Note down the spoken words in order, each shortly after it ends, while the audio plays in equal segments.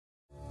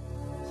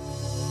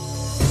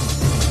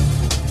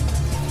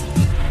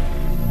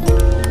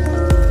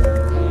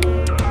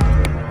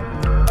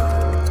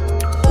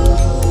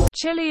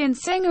Chilean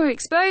singer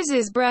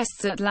exposes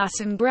breasts at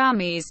Latin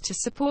Grammys to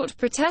support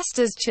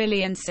protesters.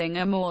 Chilean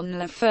singer Mon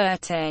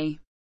Laferte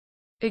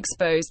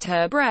exposed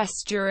her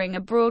breasts during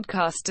a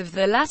broadcast of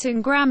the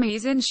Latin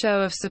Grammys in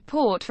show of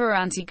support for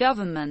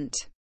anti-government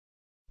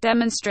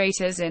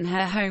demonstrators in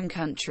her home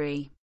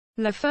country.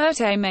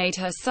 Laferte made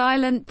her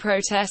silent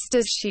protest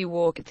as she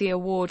walked the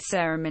award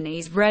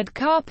ceremony's red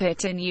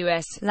carpet in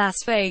U.S. Las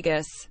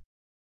Vegas.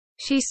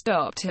 She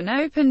stopped and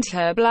opened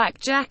her black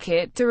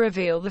jacket to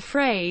reveal the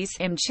phrase,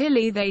 "In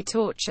Chile they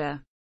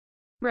torture,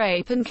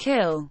 rape and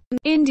kill."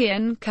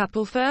 Indian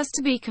couple first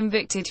to be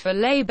convicted for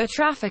labor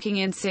trafficking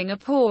in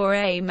Singapore.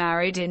 A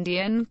married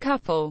Indian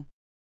couple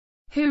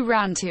who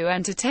ran two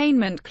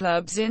entertainment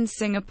clubs in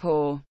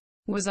Singapore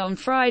was on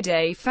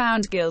Friday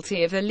found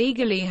guilty of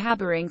illegally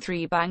harbouring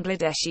 3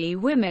 Bangladeshi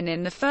women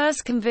in the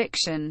first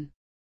conviction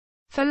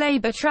for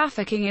labor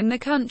trafficking in the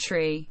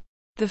country.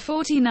 The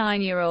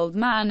 49-year-old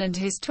man and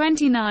his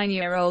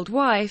 29-year-old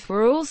wife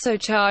were also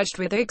charged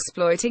with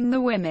exploiting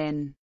the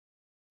women,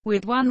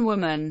 with one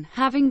woman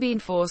having been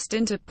forced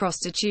into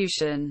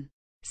prostitution.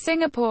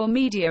 Singapore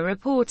media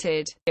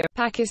reported.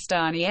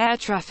 Pakistani air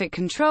traffic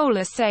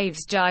controller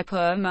saves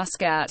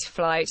Jaipur-Muscat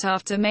flight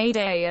after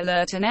Mayday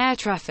alert. An air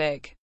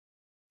traffic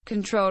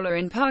controller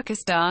in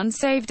Pakistan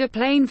saved a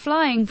plane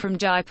flying from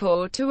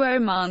Jaipur to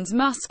Oman's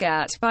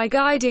Muscat by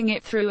guiding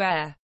it through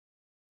air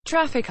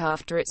traffic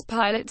after its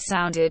pilot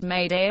sounded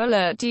Mayday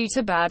alert due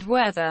to bad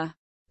weather.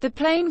 The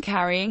plane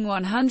carrying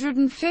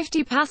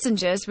 150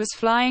 passengers was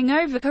flying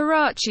over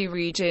Karachi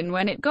region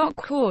when it got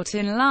caught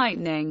in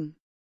lightning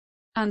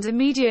and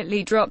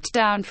immediately dropped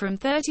down from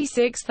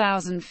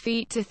 36,000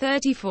 feet to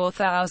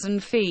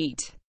 34,000 feet.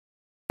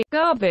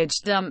 Garbage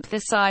dump the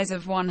size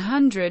of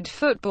 100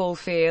 football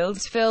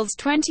fields fills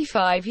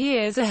 25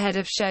 years ahead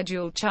of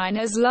schedule.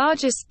 China's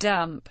largest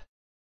dump,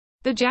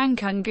 the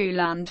Jiangkungu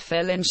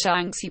landfill in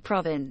Shaanxi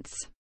province,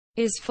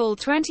 is full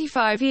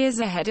 25 years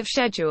ahead of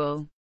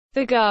schedule.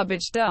 The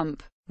garbage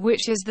dump,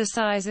 which is the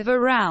size of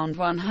around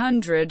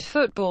 100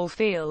 football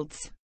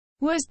fields,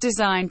 was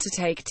designed to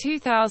take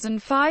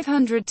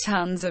 2,500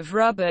 tons of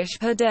rubbish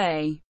per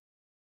day.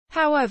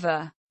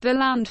 However, the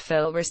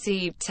landfill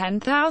received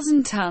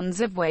 10,000 tons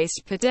of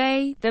waste per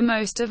day, the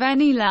most of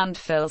any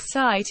landfill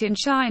site in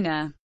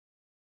China.